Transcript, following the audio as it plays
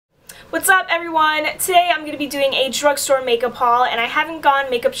What's up everyone? Today I'm going to be doing a drugstore makeup haul, and I haven't gone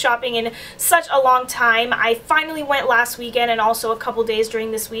makeup shopping in such a long time. I finally went last weekend and also a couple days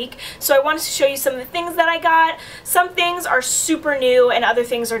during this week, so I wanted to show you some of the things that I got. Some things are super new and other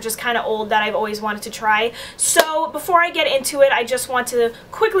things are just kind of old that I've always wanted to try. So before I get into it, I just want to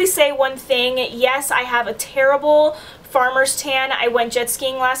quickly say one thing. Yes, I have a terrible farmer's tan. I went jet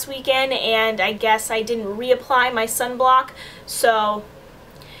skiing last weekend and I guess I didn't reapply my sunblock, so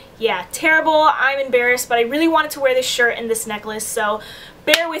yeah, terrible. I'm embarrassed, but I really wanted to wear this shirt and this necklace, so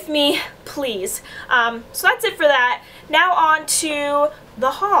bear with me, please. So that's it for that. Now on to the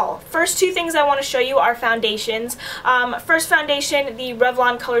haul. First two things I want to show you are foundations. First foundation, the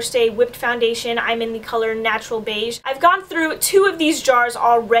Revlon Colorstay Whipped Foundation. I'm in the color Natural Beige. I've gone through two of these jars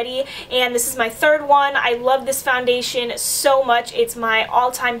already, and this is my third one. I love this foundation so much. It's my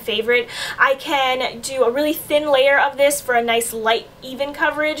all-time favorite. I can do a really thin layer of this for a nice light, even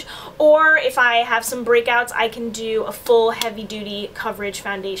coverage, or if I have some breakouts, I can do a full heavy-duty coverage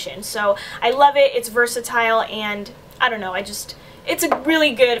foundation. So I love it. It's versatile, and I don't know, it's a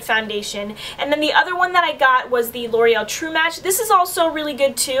really good foundation. And then the other one that I got was the L'Oreal True Match. This is also really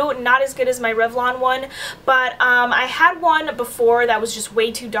good too, not as good as my Revlon one, but I had one before that was just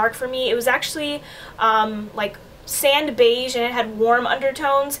way too dark for me. It was actually like sand beige, and it had warm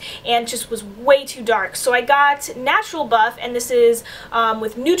undertones and just was way too dark. So I got Natural Buff, and this is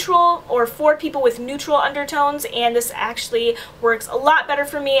with neutral, or for people with neutral undertones, and this actually works a lot better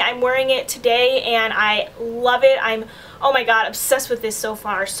for me. I'm wearing it today and I love it. I'm, oh my god, obsessed with this so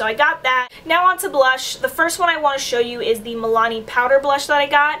far. So I got that. Now on to blush. The first one I want to show you is the Milani powder blush that I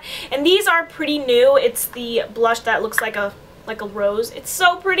got, and these are pretty new. It's the blush that looks like a rose. It's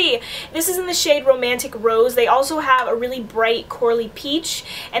so pretty. This is in the shade Romantic Rose. They also have a really bright corally peach,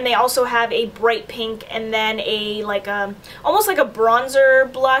 and they also have a bright pink, and then a almost like a bronzer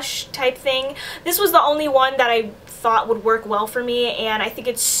blush type thing. This was the only one that I thought would work well for me, and I think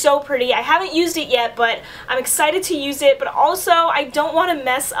it's so pretty. I haven't used it yet, but I'm excited to use it, but also I don't want to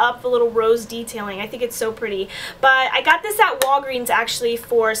mess up the little rose detailing. I think it's so pretty. But I got this at Walgreens actually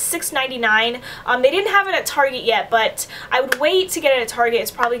for $6.99. They didn't have it at Target yet, but I would wait to get it at Target. It's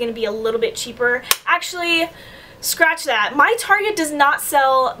probably going to be a little bit cheaper. Actually, scratch that. My Target does not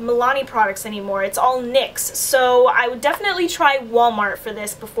sell Milani products anymore. It's all NYX. So I would definitely try Walmart for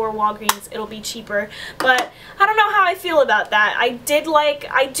this before Walgreens. It'll be cheaper. But I don't know how I feel about that. I do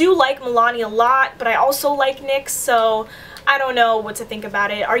like Milani a lot, but I also like NYX, so I don't know what to think about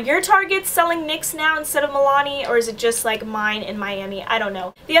it. Are your Targets selling NYX now instead of Milani, or is it just like mine in Miami? I don't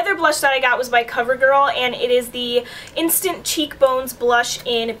know. The other blush that I got was by Covergirl, and it is the Instant Cheekbones blush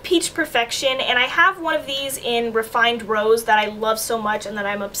in Peach Perfection, and I have one of these in Refined Rose that I love so much and that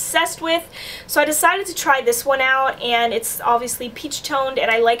I'm obsessed with. So I decided to try this one out, and it's obviously peach toned, and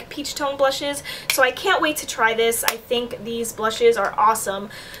I like peach tone blushes, so I can't wait to try this. I think these blushes are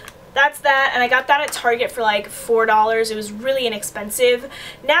awesome. That's that, and I got that at Target for like $4. It was really inexpensive.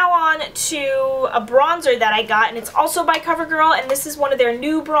 Now on to a bronzer that I got, and it's also by Covergirl, and this is one of their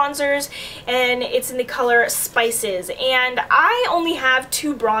new bronzers, and it's in the color Spices. And I only have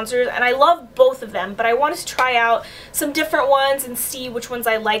two bronzers, and I love both of them, but I wanted to try out some different ones and see which ones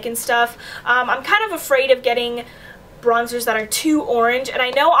I like and stuff. I'm kind of afraid of getting bronzers that are too orange, and I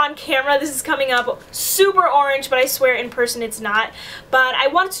know on camera this is coming up super orange, but I swear in person it's not. But I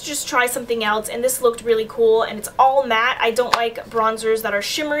wanted to just try something else, and this looked really cool, and it's all matte. I don't like bronzers that are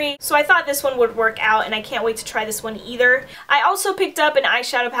shimmery, so I thought this one would work out, and I can't wait to try this one either. I also picked up an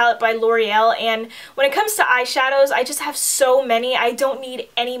eyeshadow palette by L'Oreal, and when it comes to eyeshadows, I just have so many. I don't need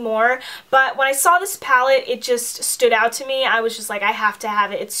any more, but when I saw this palette, it just stood out to me. I was just like, I have to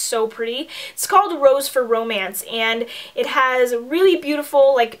have it. It's so pretty. It's called Rose for Romance, and it has really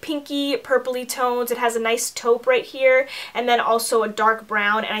beautiful, like, pinky, purpley tones. It has a nice taupe right here, and then also a dark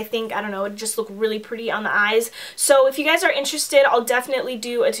brown, and I think, I don't know, it just looked really pretty on the eyes. So if you guys are interested, I'll definitely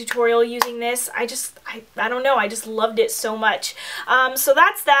do a tutorial using this. I don't know, I just loved it so much. So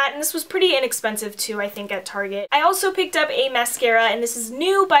that's that, and this was pretty inexpensive too, I think, at Target. I also picked up a mascara, and this is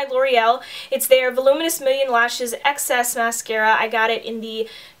new by L'Oreal. It's their Voluminous Million Lashes XS Mascara. I got it in the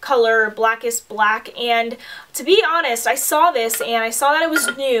color Blackest Black, and to be honest, I saw this and I saw that it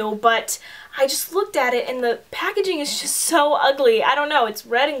was new, but I just looked at it and the packaging is just so ugly. I don't know, it's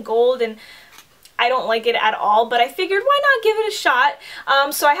red and gold, and I don't like it at all, but I figured why not give it a shot.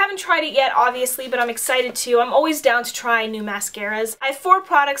 So I haven't tried it yet, obviously, but I'm excited to. I'm always down to try new mascaras. I have 4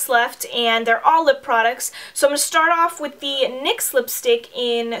 products left, and they're all lip products. So I'm going to start off with the NYX lipstick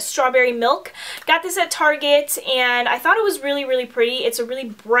in Strawberry Milk. Got this at Target, and I thought it was really, really pretty. It's a really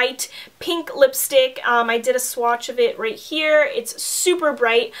bright pink lipstick. I did a swatch of it right here. It's super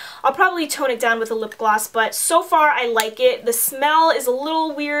bright. I'll probably tone it down with a lip gloss, but so far I like it. The smell is a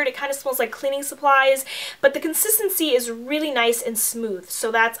little weird. It kind of smells like cleaning supplies, but the consistency is really nice and smooth,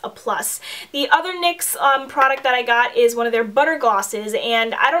 so that's a plus. The other NYX product that I got is one of their butter glosses,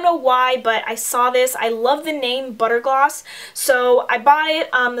 and I don't know why, but I saw this. I love the name Butter Gloss, so I bought it.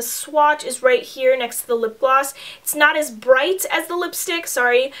 The swatch is right here next to the lip gloss. It's not as bright as the lipstick,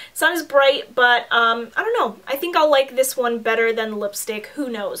 sorry. It's not as bright, but I don't know. I think I'll like this one better than the lipstick. Who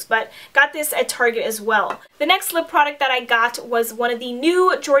knows? But got this at Target as well. The next lip product that I got was one of the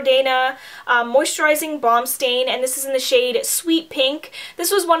new Jordana moisturizing balm stain, and this is in the shade Sweet Pink.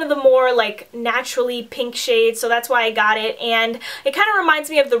 This was one of the more like naturally pink shades, so that's why I got it, and it kind of reminds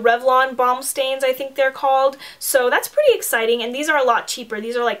me of the Revlon balm stains, I think they're called, so that's pretty exciting, and these are a lot cheaper.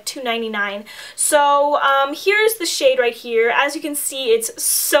 These are like $2.99. So here's the shade right here. As you can see, it's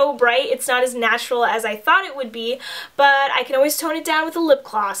so bright. It's not as natural as I thought it would be, but I can always tone it down with a lip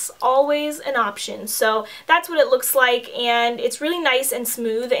gloss. Always an option. So that's what it looks like, and it's really nice and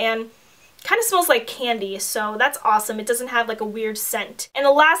smooth, and kind of smells like candy, so that's awesome. It doesn't have like a weird scent. And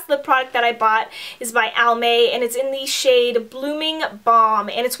the last lip product that I bought is by Almay, and it's in the shade Blooming Balm,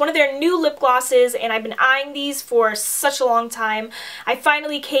 and it's one of their new lip glosses, and I've been eyeing these for such a long time. I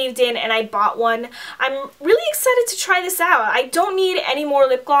finally caved in and I bought one. I'm really excited to try this out. I don't need any more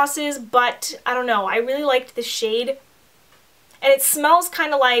lip glosses, but I don't know. I really liked the shade, and it smells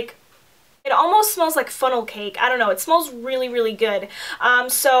kind of like, it almost smells like funnel cake. I don't know. It smells really, really good.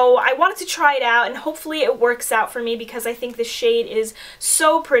 So I wanted to try it out, and hopefully it works out for me because I think the shade is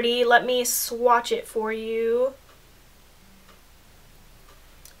so pretty. Let me swatch it for you.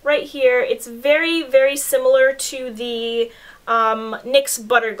 Right here, it's very, very similar to the NYX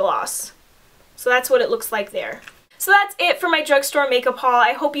Butter Gloss. So that's what it looks like there. So that's it for my drugstore makeup haul.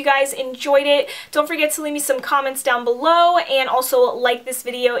 I hope you guys enjoyed it. Don't forget to leave me some comments down below, and also like this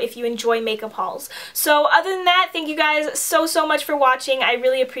video if you enjoy makeup hauls. So other than that, thank you guys so much for watching. I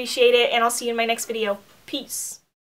really appreciate it, and I'll see you in my next video. Peace.